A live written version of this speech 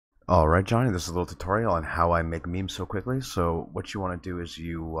Alright, Johnny, this is a little tutorial on how I make memes so quickly. So what you want to do is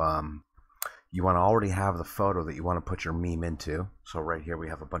you want to already have the photo that you want to put your meme into. So right here we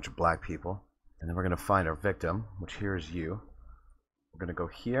have a bunch of black people. And then we're going to find our victim, which here is you. We're going to go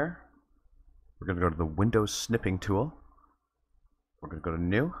here. We're going to go to the Windows snipping tool. We're going to go to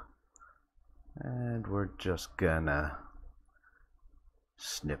New. And we're just going to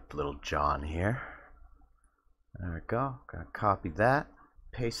snip little John here. There we go. Going to copy that.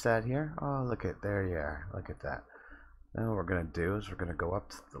 Paste that here. Oh, look at, there you are. Look at that. Then what we're going to do is we're going to go up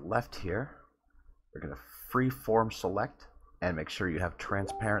to the left here. We're going to freeform select and make sure you have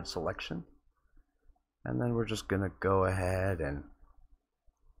transparent selection. And then we're just going to go ahead and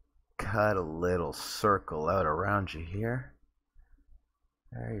cut a little circle out around you here.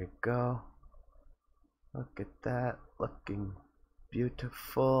 There you go. Look at that. Looking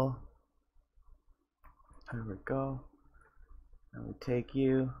beautiful. There we go. And we take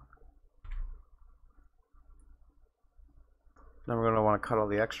you. Then we're going to want to cut all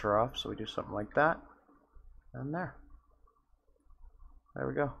the extra off, so we do something like that. And there. There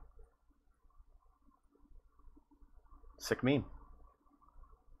we go. Sick meme.